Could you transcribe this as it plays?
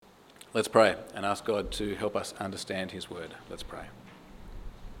Let's pray and ask God to help us understand his word. Let's pray.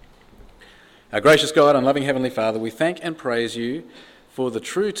 Our gracious God and loving Heavenly Father, we thank and praise you for the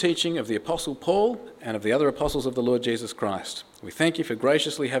true teaching of the Apostle Paul and of the other apostles of the Lord Jesus Christ. We thank you for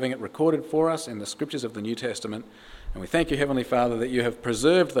graciously having it recorded for us in the scriptures of the New Testament. And we thank you, Heavenly Father, that you have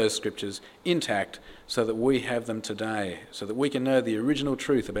preserved those scriptures intact so that we have them today, so that we can know the original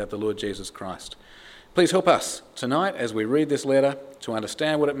truth about the Lord Jesus Christ. Please help us tonight as we read this letter to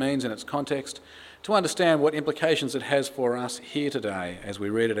understand what it means in its context, to understand what implications it has for us here today as we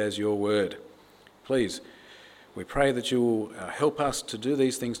read it as your word. Please, we pray that you will help us to do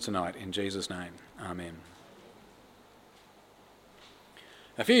these things tonight in Jesus' name. Amen.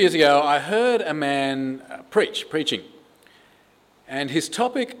 A few years ago, I heard a man preaching, and his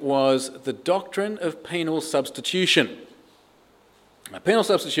topic was the doctrine of penal substitution. Now, penal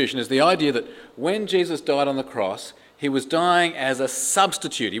substitution is the idea that when Jesus died on the cross, he was dying as a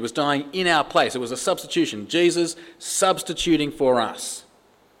substitute. He was dying in our place. It was a substitution. Jesus substituting for us.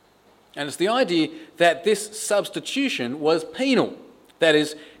 And it's the idea that this substitution was penal. That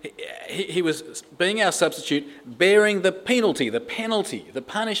is, he was being our substitute, bearing the penalty, the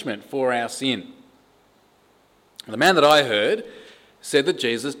punishment for our sin. The man that I heard said that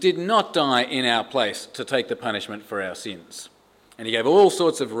Jesus did not die in our place to take the punishment for our sins. And he gave all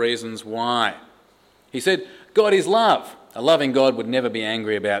sorts of reasons why. He said, God is love. A loving God would never be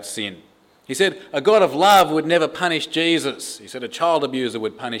angry about sin. He said, a God of love would never punish Jesus. He said, a child abuser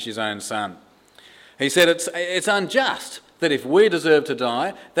would punish his own son. He said, it's unjust that if we deserve to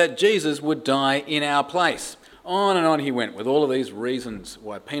die, that Jesus would die in our place. On and on he went with all of these reasons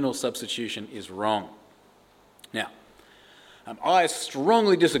why penal substitution is wrong. Now, I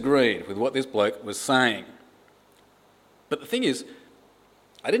strongly disagreed with what this bloke was saying. But the thing is,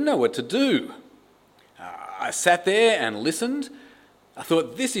 I didn't know what to do. I sat there and listened. I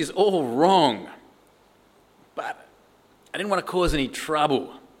thought, this is all wrong. But I didn't want to cause any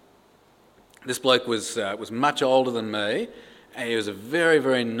trouble. This bloke was much older than me, and he was a very,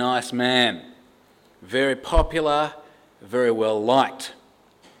 very nice man. Very popular, very well liked.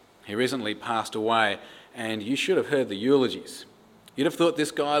 He recently passed away, and you should have heard the eulogies. You'd have thought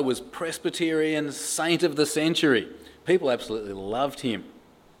this guy was Presbyterian saint of the century. People absolutely loved him.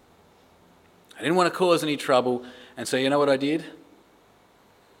 I didn't want to cause any trouble, and so you know what I did?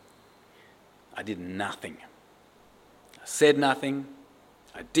 I did nothing. I said nothing.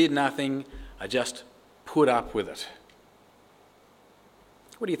 I did nothing. I just put up with it.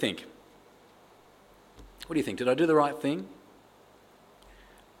 What do you think? What do you think? Did I do the right thing?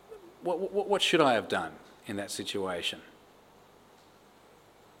 What should I have done in that situation?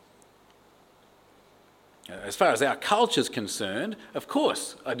 As far as our culture's concerned, of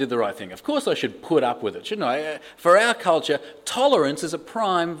course I did the right thing. Of course I should put up with it, shouldn't I? For our culture, tolerance is a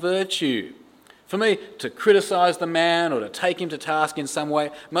prime virtue. For me to criticise the man or to take him to task in some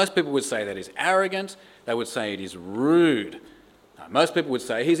way, most people would say that is arrogant. They would say it is rude. Most people would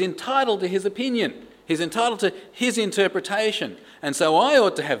say he's entitled to his opinion. He's entitled to his interpretation. And so I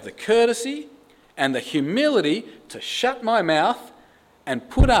ought to have the courtesy and the humility to shut my mouth and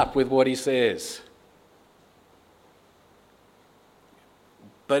put up with what he says.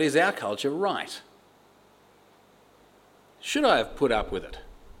 But is our culture right? Should I have put up with it?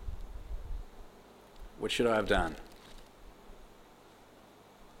 What should I have done?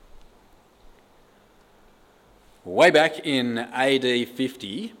 Way back in AD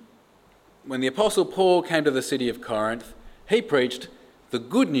 50, when the Apostle Paul came to the city of Corinth, he preached the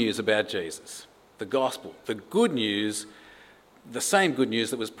good news about Jesus, the gospel, the good news, the same good news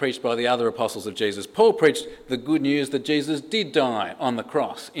that was preached by the other apostles of Jesus. Paul preached the good news that Jesus did die on the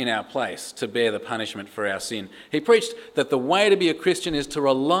cross in our place to bear the punishment for our sin. He preached that the way to be a Christian is to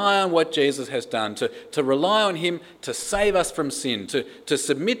rely on what Jesus has done, to rely on him to save us from sin, to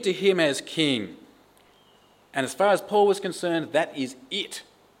submit to him as king. And as far as Paul was concerned, that is it.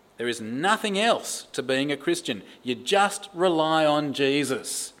 There is nothing else to being a Christian. You just rely on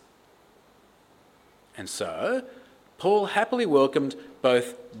Jesus. And so Paul happily welcomed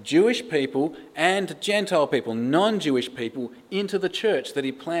both Jewish people and Gentile people, non-Jewish people, into the church that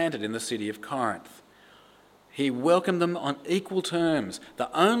he planted in the city of Corinth. He welcomed them on equal terms. The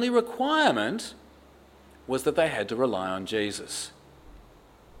only requirement was that they had to rely on Jesus.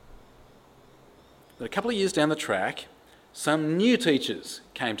 But a couple of years down the track, some new teachers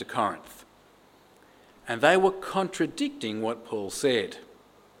came to Corinth, and they were contradicting what Paul said.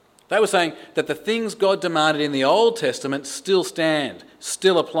 They were saying that the things God demanded in the Old Testament still stand,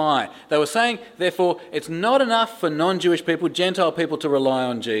 still apply. They were saying, therefore, it's not enough for non-Jewish people, Gentile people, to rely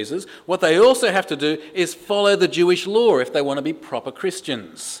on Jesus. What they also have to do is follow the Jewish law if they want to be proper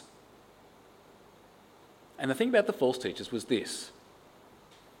Christians. And the thing about the false teachers was this: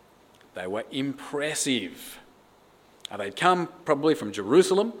 they were impressive. They'd come probably from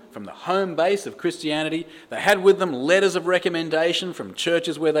Jerusalem, from the home base of Christianity. They had with them letters of recommendation from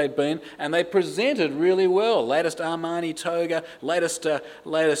churches where they'd been, and they presented really well. Latest Armani toga, latest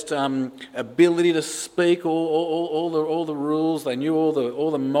ability to speak, all the rules. They knew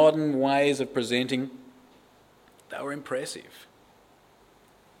all the modern ways of presenting. They were impressive.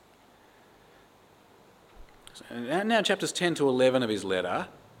 So now chapters 10 to 11 of his letter,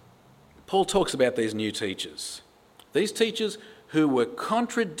 Paul talks about these new teachers. These teachers who were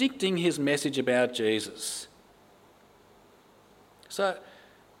contradicting his message about Jesus. So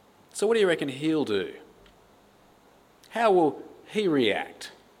what do you reckon he'll do? How will he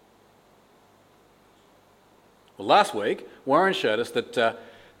react? Well, last week, Warren showed us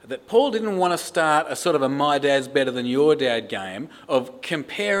that Paul didn't want to start a sort of a my dad's better than your dad game of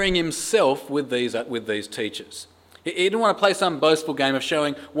comparing himself with these teachers. He didn't want to play some boastful game of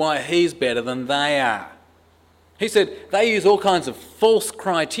showing why he's better than they are. He said they use all kinds of false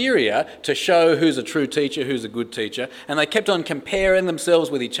criteria to show who's a true teacher, who's a good teacher, and they kept on comparing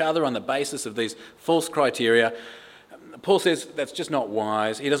themselves with each other on the basis of these false criteria. Paul says that's just not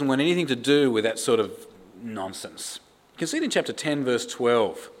wise. He doesn't want anything to do with that sort of nonsense. You can see it in chapter 10, verse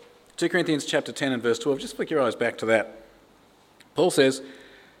 12. 2 Corinthians chapter 10 and verse 12. Just flick your eyes back to that. Paul says,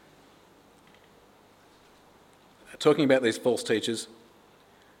 talking about these false teachers,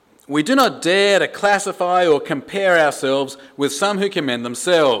 we do not dare to classify or compare ourselves with some who commend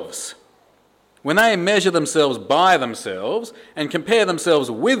themselves. When they measure themselves by themselves and compare themselves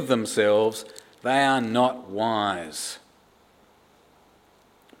with themselves, they are not wise.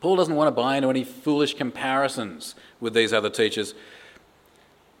 Paul doesn't want to buy into any foolish comparisons with these other teachers,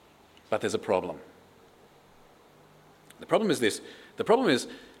 but there's a problem. The problem is this. The problem is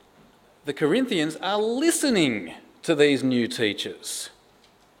the Corinthians are listening to these new teachers.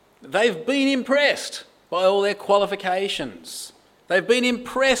 They've been impressed by all their qualifications. They've been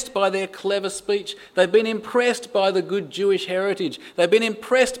impressed by their clever speech. They've been impressed by the good Jewish heritage. They've been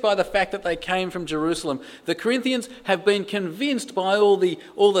impressed by the fact that they came from Jerusalem. The Corinthians have been convinced by all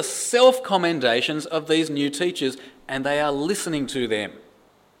the self-commendations of these new teachers, and they are listening to them.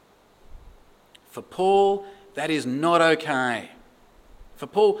 For Paul, that is not okay. For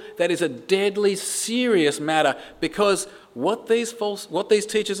Paul, that is a deadly serious matter, because what these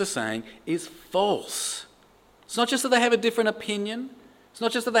teachers are saying is false. It's not just that they have a different opinion. It's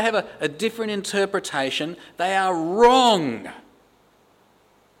not just that they have a different interpretation. They are wrong.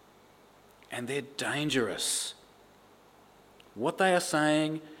 And they're dangerous. What they are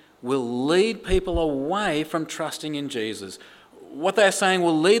saying will lead people away from trusting in Jesus. What they are saying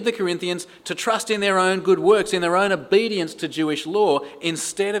will lead the Corinthians to trust in their own good works, in their own obedience to Jewish law,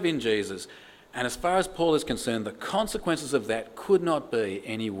 instead of in Jesus. And as far as Paul is concerned, the consequences of that could not be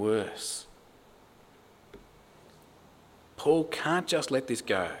any worse. Paul can't just let this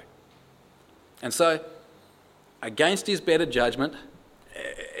go. And so, against his better judgment,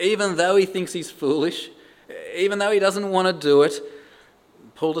 even though he thinks he's foolish, even though he doesn't want to do it,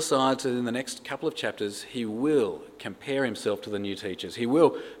 Paul decides that in the next couple of chapters he will compare himself to the new teachers. He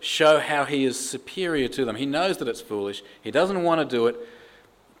will show how he is superior to them. He knows that it's foolish. He doesn't want to do it,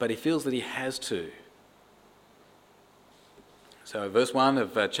 but he feels that he has to. So verse 1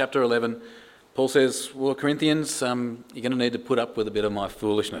 of chapter 11, Paul says, well, Corinthians, you're going to need to put up with a bit of my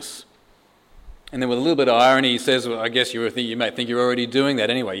foolishness. And then with a little bit of irony, he says, well, I guess you may think you're already doing that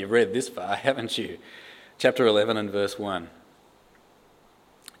anyway. You've read this far, haven't you? Chapter 11 and verse 1.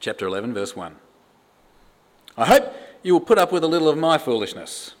 Chapter 11, verse 1. I hope you will put up with a little of my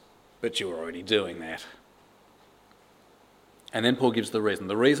foolishness, but you're already doing that. And then Paul gives the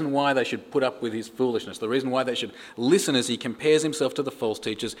reason why they should put up with his foolishness, the reason why they should listen as he compares himself to the false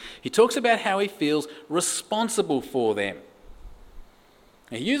teachers. He talks about how he feels responsible for them.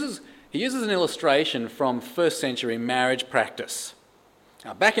 He uses an illustration from first century marriage practice.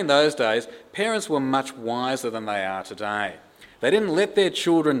 Now, back in those days, parents were much wiser than they are today. They didn't let their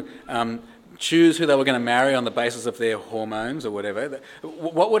children choose who they were going to marry on the basis of their hormones or whatever.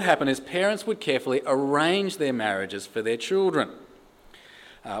 What would happen is parents would carefully arrange their marriages for their children.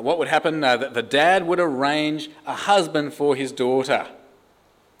 What would happen, the dad would arrange a husband for his daughter.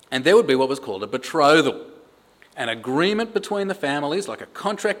 And there would be what was called a betrothal, an agreement between the families, like a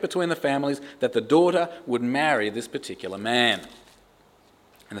contract between the families, that the daughter would marry this particular man.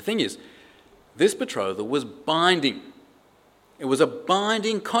 And the thing is, this betrothal was binding. It was a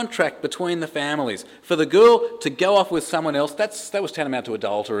binding contract between the families. For the girl to go off with someone else, that was tantamount to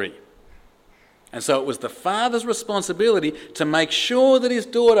adultery. And so it was the father's responsibility to make sure that his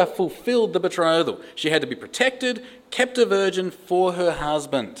daughter fulfilled the betrothal. She had to be protected, kept a virgin for her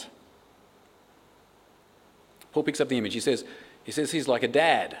husband. Paul picks up the image. He says he's like a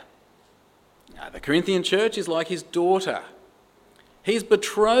dad. Now, the Corinthian church is like his daughter. He's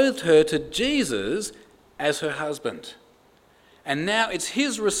betrothed her to Jesus as her husband. And now it's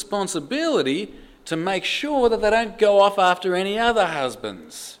his responsibility to make sure that they don't go off after any other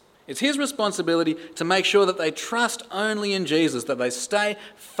husbands. It's his responsibility to make sure that they trust only in Jesus, that they stay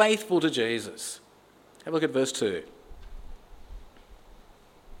faithful to Jesus. Have a look at verse 2.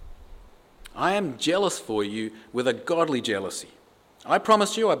 I am jealous for you with a godly jealousy. I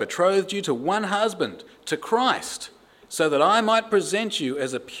promised you, I betrothed you to one husband, to Christ, so that I might present you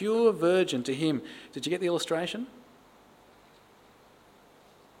as a pure virgin to him. Did you get the illustration?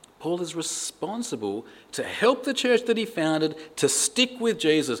 Paul is responsible to help the church that he founded to stick with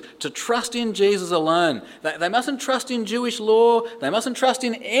Jesus, to trust in Jesus alone. They mustn't trust in Jewish law. They mustn't trust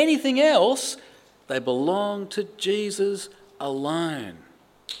in anything else. They belong to Jesus alone.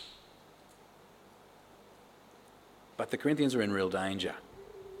 But the Corinthians are in real danger.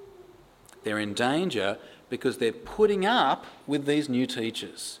 They're in danger because they're putting up with these new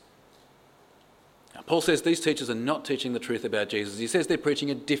teachers. Now, Paul says these teachers are not teaching the truth about Jesus. He says they're preaching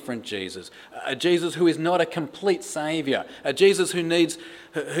a different Jesus, a Jesus who is not a complete saviour, a Jesus who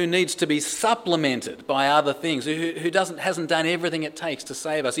needs to be supplemented by other things, who hasn't done everything it takes to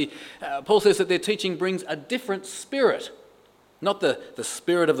save us. Paul says that their teaching brings a different spirit, not the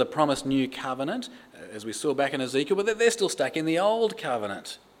spirit of the promised new covenant, as we saw back in Ezekiel, but they're still stuck in the old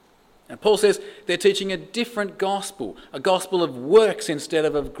covenant. And Paul says they're teaching a different gospel, a gospel of works instead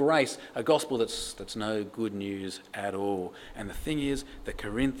of grace, a gospel that's no good news at all. And the thing is, the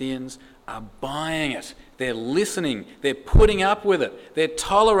Corinthians are buying it. They're listening. They're putting up with it. They're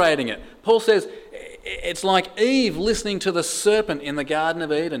tolerating it. Paul says it's like Eve listening to the serpent in the Garden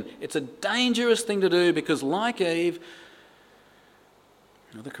of Eden. It's a dangerous thing to do because, like Eve,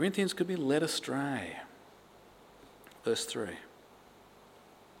 the Corinthians could be led astray. Verse 3.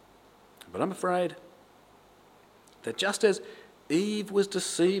 But I'm afraid that just as Eve was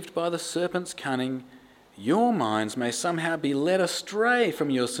deceived by the serpent's cunning, your minds may somehow be led astray from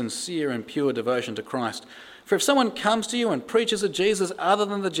your sincere and pure devotion to Christ. For if someone comes to you and preaches a Jesus other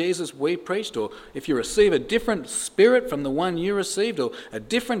than the Jesus we preached, or if you receive a different spirit from the one you received, or a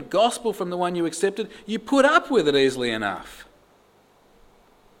different gospel from the one you accepted, you put up with it easily enough.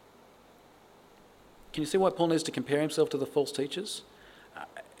 Can you see why Paul needs to compare himself to the false teachers?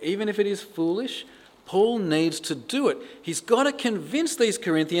 Even if it is foolish, Paul needs to do it. He's got to convince these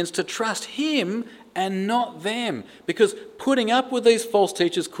Corinthians to trust him and not them, because putting up with these false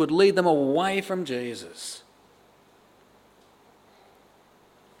teachers could lead them away from Jesus.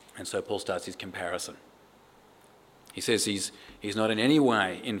 And so Paul starts his comparison. He says he's not in any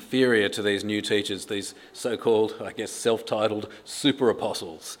way inferior to these new teachers, these so-called, self-titled super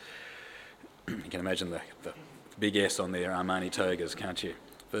apostles. You can imagine the big S on their Armani togas, can't you?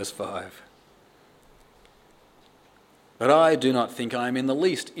 Verse 5. But I do not think I am in the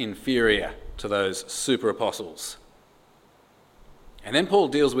least inferior to those super apostles. And then Paul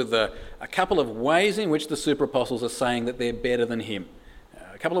deals with a couple of ways in which the super apostles are saying that they're better than him.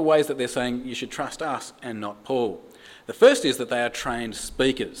 A couple of ways that they're saying you should trust us and not Paul. The first is that they are trained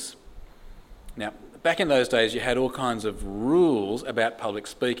speakers. Now, back in those days, you had all kinds of rules about public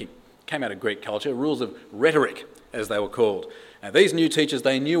speaking. It came out of Greek culture, rules of rhetoric, as they were called. Now, these new teachers,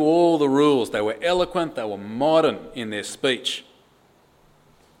 they knew all the rules. They were eloquent, they were modern in their speech.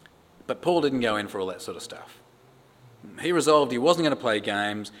 But Paul didn't go in for all that sort of stuff. He resolved he wasn't going to play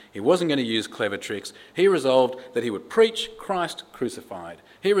games, he wasn't going to use clever tricks. He resolved that he would preach Christ crucified.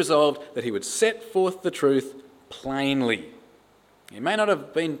 He resolved that he would set forth the truth plainly. He may not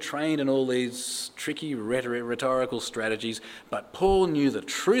have been trained in all these tricky rhetorical strategies, but Paul knew the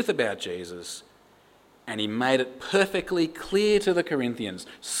truth about Jesus, and he made it perfectly clear to the Corinthians,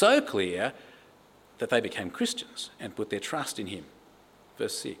 so clear that they became Christians and put their trust in him.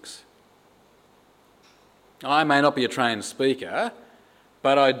 Verse 6. I may not be a trained speaker,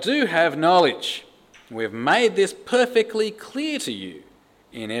 but I do have knowledge. We've made this perfectly clear to you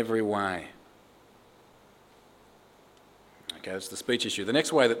in every way. Okay, that's the speech issue. The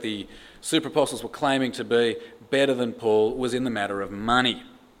next way that the super apostles were claiming to be better than Paul was in the matter of money.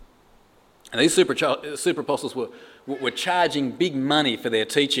 And these super apostles were charging big money for their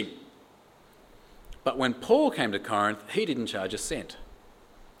teaching. But when Paul came to Corinth, he didn't charge a cent.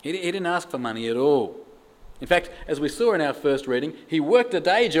 He didn't ask for money at all. In fact, as we saw in our first reading, he worked a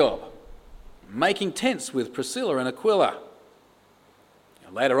day job, making tents with Priscilla and Aquila.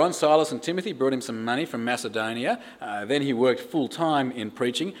 Later on, Silas and Timothy brought him some money from Macedonia. Then he worked full-time in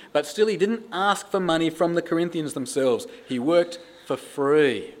preaching, but still he didn't ask for money from the Corinthians themselves. He worked for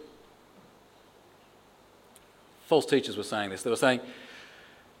free. False teachers were saying this. They were saying,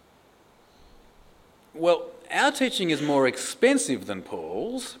 well, our teaching is more expensive than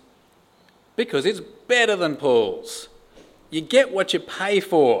Paul's because it's better than Paul's. You get what you pay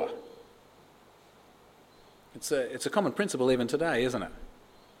for. It's a common principle even today, isn't it?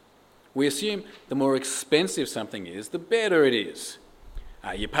 We assume the more expensive something is, the better it is.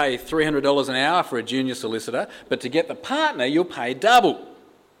 You pay $300 an hour for a junior solicitor, but to get the partner, you'll pay double.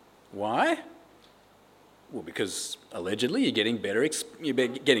 Why? Well, because allegedly you're getting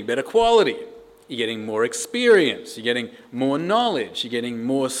better quality. You're getting more experience. You're getting more knowledge. You're getting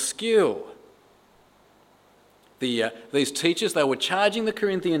more skill. These teachers, they were charging the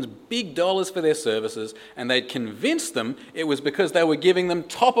Corinthians big dollars for their services, and they'd convinced them it was because they were giving them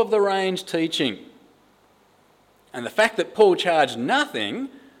top-of-the-range teaching. And the fact that Paul charged nothing,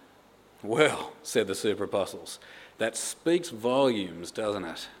 well, said the super apostles, that speaks volumes, doesn't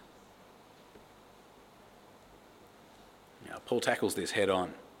it? Now, Paul tackles this head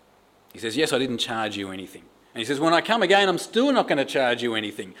on. He says, yes, I didn't charge you anything. And he says, when I come again, I'm still not going to charge you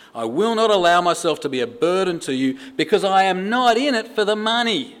anything. I will not allow myself to be a burden to you because I am not in it for the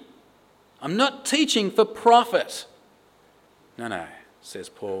money. I'm not teaching for profit. No, says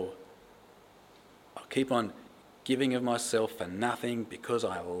Paul. I'll keep on giving of myself for nothing because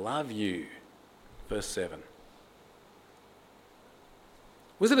I love you. Verse 7.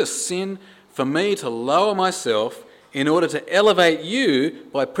 Was it a sin for me to lower myself in order to elevate you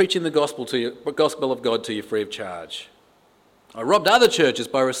by preaching the gospel of God to you free of charge? I robbed other churches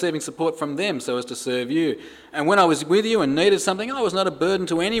by receiving support from them so as to serve you. And when I was with you and needed something, I was not a burden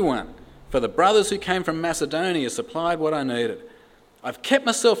to anyone, for the brothers who came from Macedonia supplied what I needed. I've kept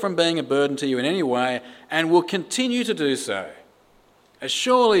myself from being a burden to you in any way and will continue to do so. As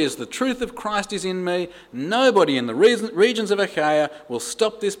surely as the truth of Christ is in me, nobody in the regions of Achaia will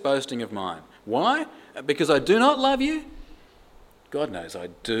stop this boasting of mine. Why? Because I do not love you? God knows I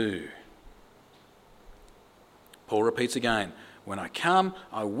do. Paul repeats again, when I come,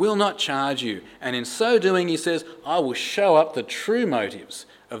 I will not charge you. And in so doing, he says, I will show up the true motives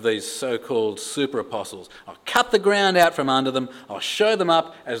of these so-called super apostles. I'll cut the ground out from under them. I'll show them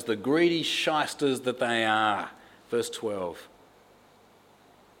up as the greedy shysters that they are. Verse 12.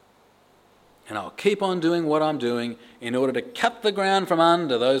 And I'll keep on doing what I'm doing in order to cut the ground from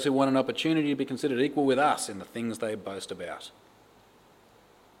under those who want an opportunity to be considered equal with us in the things they boast about.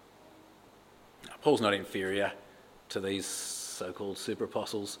 Now, Paul's not inferior to these so-called super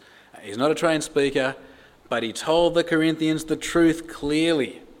apostles. He's not a trained speaker, but he told the Corinthians the truth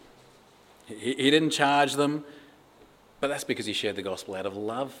clearly. He didn't charge them, but that's because he shared the gospel out of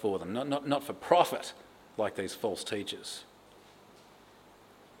love for them, not for profit like these false teachers.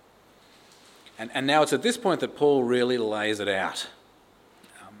 And now it's at this point that Paul really lays it out.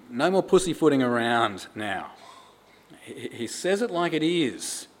 No more pussyfooting around now. He says it like it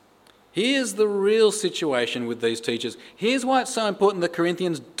is. Here's the real situation with these teachers. Here's why it's so important that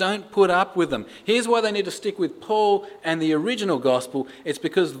Corinthians don't put up with them. Here's why they need to stick with Paul and the original gospel. It's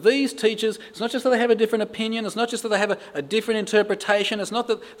because these teachers, it's not just that they have a different opinion, it's not just that they have a different interpretation, it's not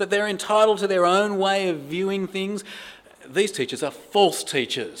that they're entitled to their own way of viewing things. These teachers are false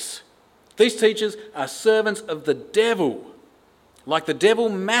teachers. These teachers are servants of the devil. Like the devil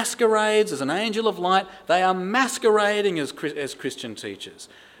masquerades as an angel of light, they are masquerading as Christian teachers.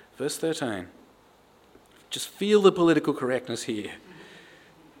 Verse 13. Just feel the political correctness here.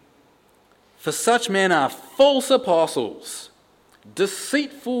 For such men are false apostles,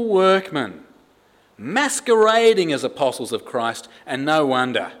 deceitful workmen, masquerading as apostles of Christ, and no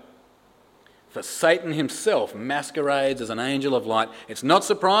wonder. For Satan himself masquerades as an angel of light. It's not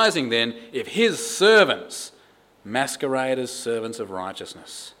surprising then if his servants masquerade as servants of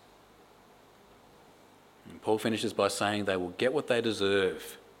righteousness. And Paul finishes by saying they will get what they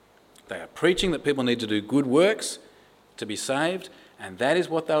deserve. They are preaching that people need to do good works to be saved, and that is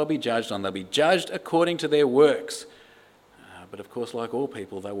what they will be judged on. They'll be judged according to their works. But of course, like all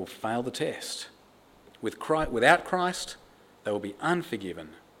people, they will fail the test. Without Christ, they will be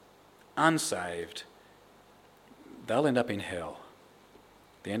unforgiven, unsaved. They'll end up in hell.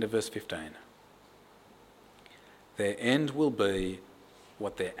 The end of verse 15. Their end will be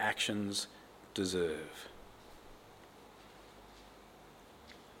what their actions deserve.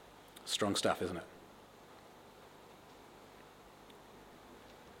 Strong stuff, isn't it?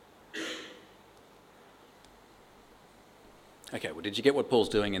 Okay, well, did you get what Paul's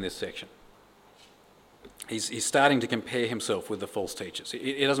doing in this section? He's starting to compare himself with the false teachers.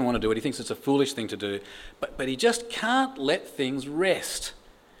 He doesn't want to do it. He thinks it's a foolish thing to do. But he just can't let things rest.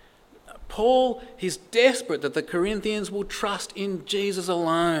 Paul, he's desperate that the Corinthians will trust in Jesus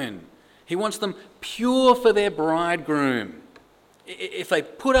alone. He wants them pure for their bridegroom. If they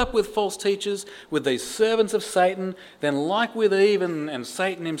put up with false teachers, with these servants of Satan, then like with Eve and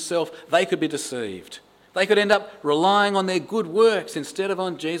Satan himself, they could be deceived. They could end up relying on their good works instead of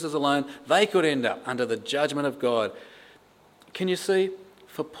on Jesus alone. They could end up under the judgment of God. Can you see?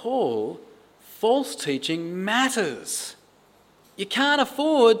 For Paul, false teaching matters. You can't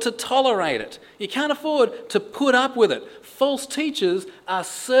afford to tolerate it. You can't afford to put up with it. False teachers are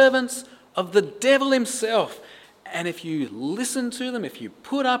servants of the devil himself. And if you listen to them, if you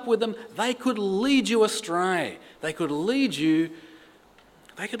put up with them, they could lead you astray. They could lead you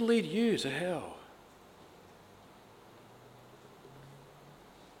to hell.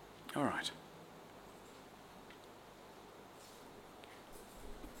 All right.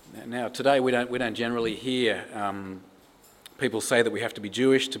 Now, today we don't generally hear people say that we have to be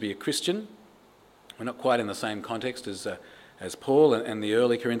Jewish to be a Christian. We're not quite in the same context as Paul and the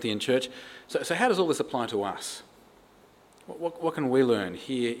early Corinthian church. So how does all this apply to us? What can we learn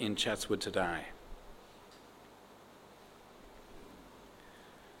here in Chatswood today?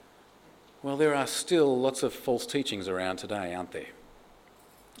 Well, there are still lots of false teachings around today, aren't there?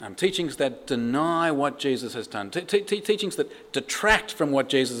 Teachings that deny what Jesus has done, teachings that detract from what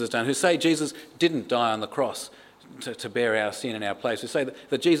Jesus has done, who say Jesus didn't die on the cross to bear our sin in our place, who say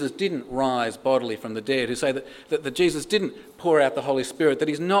that Jesus didn't rise bodily from the dead, who say that Jesus didn't pour out the Holy Spirit, that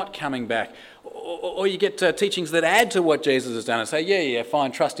he's not coming back. Or you get teachings that add to what Jesus has done and say, yeah,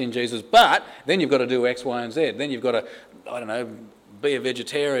 fine, trust in Jesus, but then you've got to do X, Y and Z. Then you've got to, be a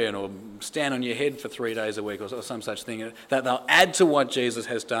vegetarian or stand on your head for 3 days a week or some such thing. That they'll add to what Jesus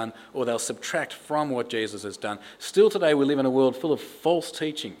has done or they'll subtract from what Jesus has done. Still today we live in a world full of false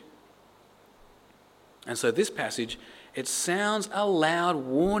teaching. And so this passage, it sounds a loud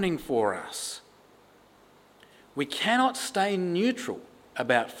warning for us. We cannot stay neutral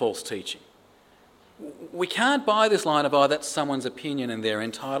about false teaching. We can't buy this line of, that's someone's opinion and they're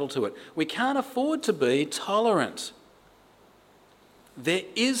entitled to it. We can't afford to be tolerant. There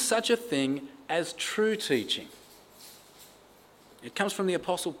is such a thing as true teaching. It comes from the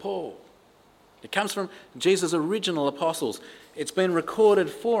Apostle Paul. It comes from Jesus' original apostles. It's been recorded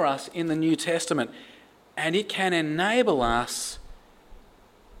for us in the New Testament, and it can enable us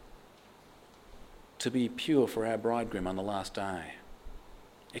to be pure for our bridegroom on the last day.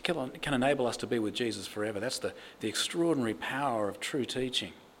 It can enable us to be with Jesus forever. That's the extraordinary power of true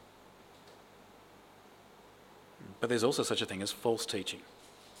teaching. But there's also such a thing as false teaching.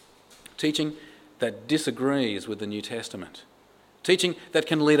 Teaching that disagrees with the New Testament. Teaching that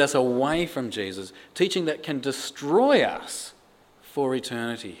can lead us away from Jesus. Teaching that can destroy us for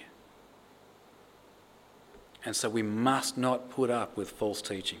eternity. And so we must not put up with false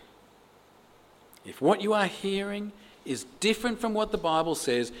teaching. If what you are hearing is different from what the Bible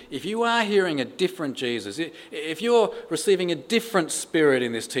says, if you are hearing a different Jesus, if you're receiving a different spirit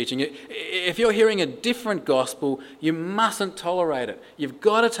in this teaching, if you're hearing a different gospel, you mustn't tolerate it. You've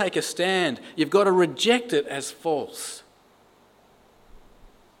got to take a stand. You've got to reject it as false.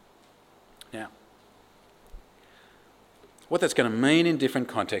 Now, what that's going to mean in different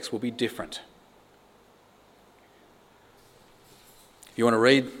contexts will be different. If you want to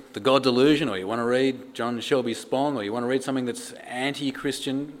read The God Delusion, or you want to read John Shelby Spong, or you want to read something that's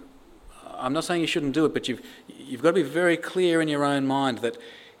anti-Christian, I'm not saying you shouldn't do it, but you've got to be very clear in your own mind that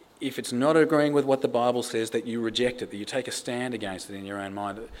if it's not agreeing with what the Bible says, that you reject it, that you take a stand against it in your own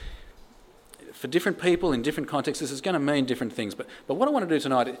mind. For different people in different contexts, this is going to mean different things. But what I want to do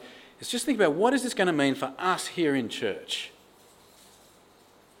tonight is just think about what is this going to mean for us here in church.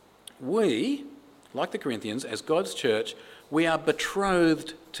 We, like the Corinthians, as God's church, we are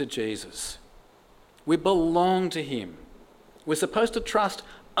betrothed to Jesus. We belong to him. We're supposed to trust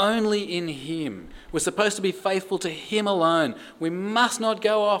only in him. We're supposed to be faithful to him alone. We must not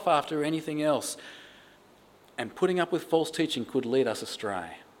go off after anything else. And putting up with false teaching could lead us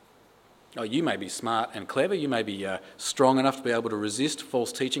astray. Oh, you may be smart and clever. You may be strong enough to be able to resist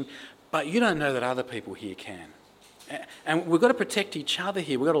false teaching, but you don't know that other people here can. And we've got to protect each other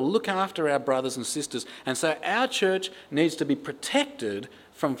here. We've got to look after our brothers and sisters. And so our church needs to be protected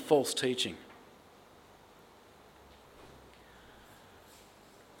from false teaching.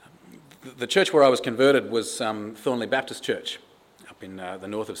 The church where I was converted was Thornley Baptist Church up in the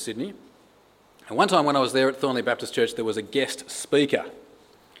north of Sydney. And one time when I was there at Thornley Baptist Church, there was a guest speaker.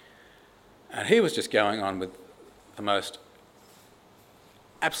 And he was just going on with the most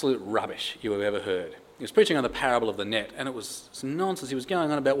absolute rubbish you have ever heard. He was preaching on the parable of the net, and it was nonsense. He was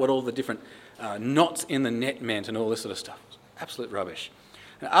going on about what all the different knots in the net meant and all this sort of stuff. It was absolute rubbish.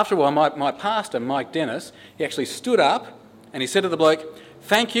 And after a while, my pastor, Mike Dennis, he actually stood up and he said to the bloke,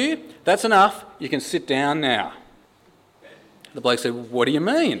 "Thank you, that's enough, you can sit down now." The bloke said, "What do you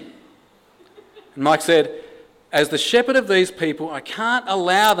mean?" And Mike said, "As the shepherd of these people, I can't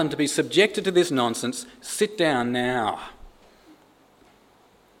allow them to be subjected to this nonsense. Sit down now."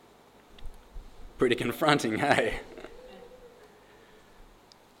 Pretty confronting, hey?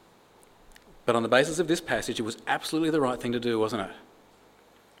 But on the basis of this passage, it was absolutely the right thing to do, wasn't it?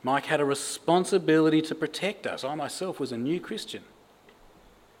 Mike had a responsibility to protect us. I myself was a new Christian.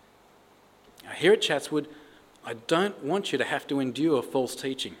 Now, here at Chatswood, I don't want you to have to endure false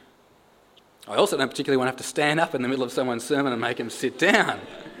teaching. I also don't particularly want to have to stand up in the middle of someone's sermon and make them sit down.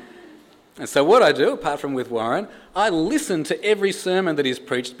 And so what I do, apart from with Warren, I listen to every sermon that is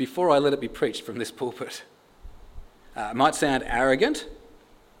preached before I let it be preached from this pulpit. It might sound arrogant,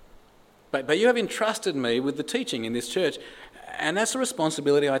 but you have entrusted me with the teaching in this church, and that's a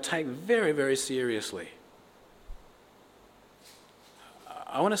responsibility I take very, very seriously.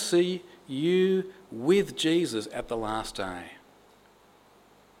 I want to see you with Jesus at the last day.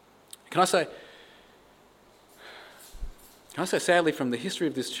 Can I say, sadly, from the history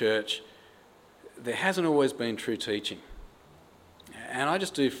of this church, there hasn't always been true teaching. And I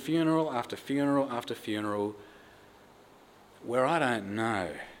just do funeral after funeral after funeral where I don't know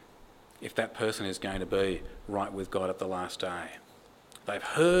if that person is going to be right with God at the last day. They've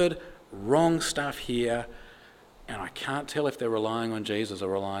heard wrong stuff here, and I can't tell if they're relying on Jesus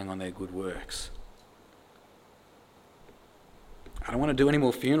or relying on their good works. I don't want to do any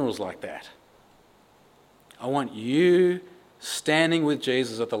more funerals like that. I want you standing with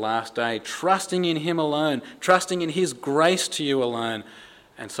Jesus at the last day, trusting in him alone, trusting in his grace to you alone.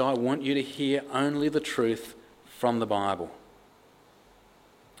 And so I want you to hear only the truth from the Bible.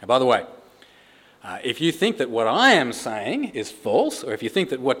 And by the way, if you think that what I am saying is false, or if you think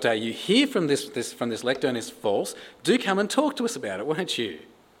that what you hear from this lectern is false, do come and talk to us about it, won't you?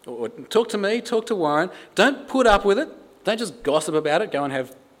 Or talk to me, talk to Warren. Don't put up with it. Don't just gossip about it. Go and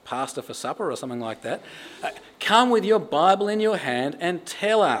have pasta for supper or something like that. Come with your Bible in your hand and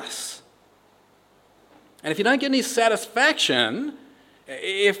tell us. And if you don't get any satisfaction,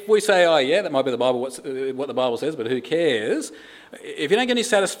 if we say, "Oh yeah, that might be the Bible, what the Bible says, but who cares?" If you don't get any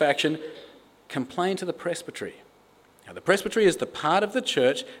satisfaction, complain to the presbytery. Now, the presbytery is the part of the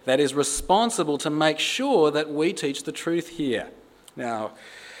church that is responsible to make sure that we teach the truth here. Now,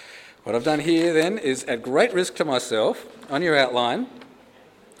 what I've done here then is, at great risk to myself, on your outline,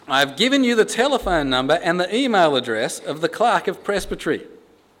 I've given you the telephone number and the email address of the clerk of presbytery.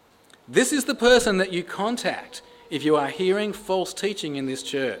 This is the person that you contact if you are hearing false teaching in this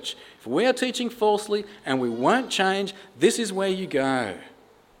church. If we are teaching falsely and we won't change, this is where you go.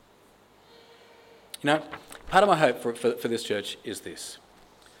 You know, part of my hope for this church is this.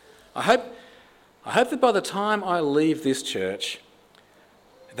 I hope that by the time I leave this church,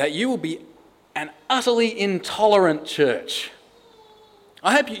 that you will be an utterly intolerant church.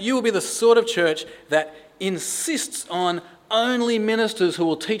 I hope you will be the sort of church that insists on only ministers who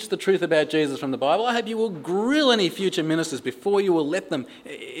will teach the truth about Jesus from the Bible. I hope you will grill any future ministers before you will let them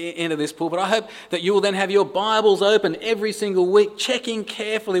into this pulpit. I hope that you will then have your Bibles open every single week, checking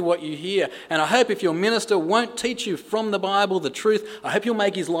carefully what you hear. And I hope if your minister won't teach you from the Bible the truth, I hope you'll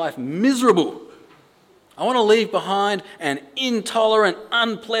make his life miserable. I want to leave behind an intolerant,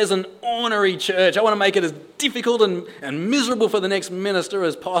 unpleasant, ornery church. I want to make it as difficult and miserable for the next minister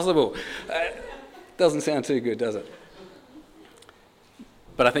as possible. Doesn't sound too good, does it?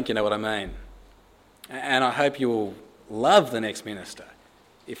 But I think you know what I mean. And I hope you will love the next minister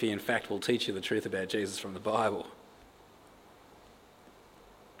if he in fact will teach you the truth about Jesus from the Bible.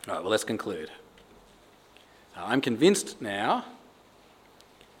 All right, well, let's conclude. I'm convinced now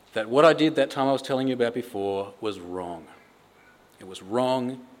that what I did that time I was telling you about before was wrong. It was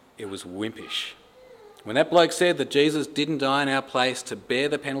wrong, it was wimpish. When that bloke said that Jesus didn't die in our place to bear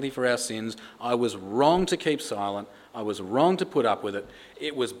the penalty for our sins, I was wrong to keep silent. I was wrong to put up with it.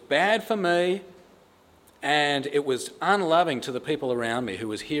 It was bad for me, and it was unloving to the people around me who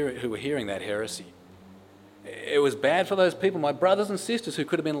were hearing that heresy. It was bad for those people, my brothers and sisters, who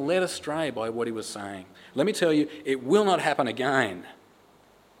could have been led astray by what he was saying. Let me tell you, it will not happen again.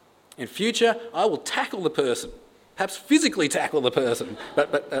 In future, I will tackle the person, perhaps physically tackle the person,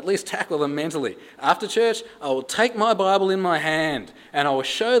 but at least tackle them mentally. After church, I will take my Bible in my hand and I will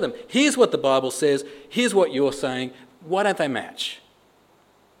show them, here's what the Bible says, here's what you're saying, why don't they match?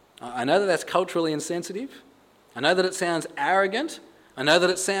 I know that that's culturally insensitive. I know that it sounds arrogant. I know that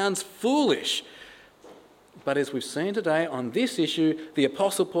it sounds foolish. But as we've seen today on this issue, the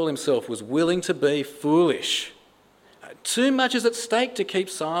Apostle Paul himself was willing to be foolish. Too much is at stake to keep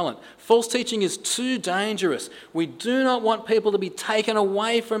silent. False teaching is too dangerous. We do not want people to be taken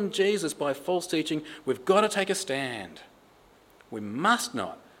away from Jesus by false teaching. We've got to take a stand. We must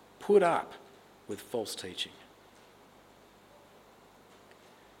not put up with false teaching.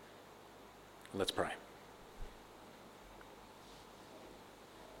 Let's pray.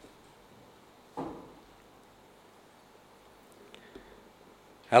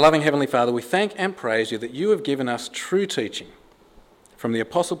 Our loving Heavenly Father, we thank and praise you that you have given us true teaching from the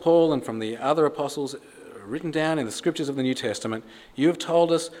Apostle Paul and from the other apostles written down in the scriptures of the New Testament. You have told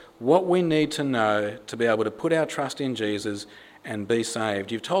us what we need to know to be able to put our trust in Jesus and be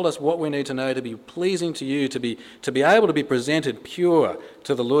saved. You've told us what we need to know to be pleasing to you, to be able to be presented pure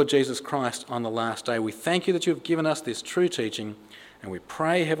to the Lord Jesus Christ on the last day. We thank you that you have given us this true teaching, and we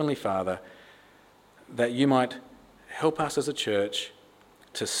pray, Heavenly Father, that you might help us as a church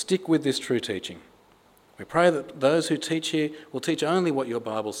to stick with this true teaching. We pray that those who teach here will teach only what your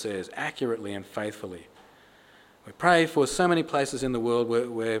Bible says, accurately and faithfully. We pray for so many places in the world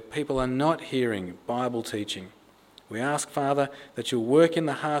where people are not hearing Bible teaching. We ask, Father, that you'll work in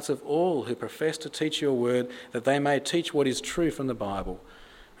the hearts of all who profess to teach your word, that they may teach what is true from the Bible.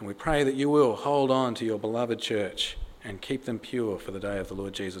 And we pray that you will hold on to your beloved church and keep them pure for the day of the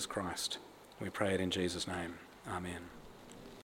Lord Jesus Christ. We pray it in Jesus' name. Amen.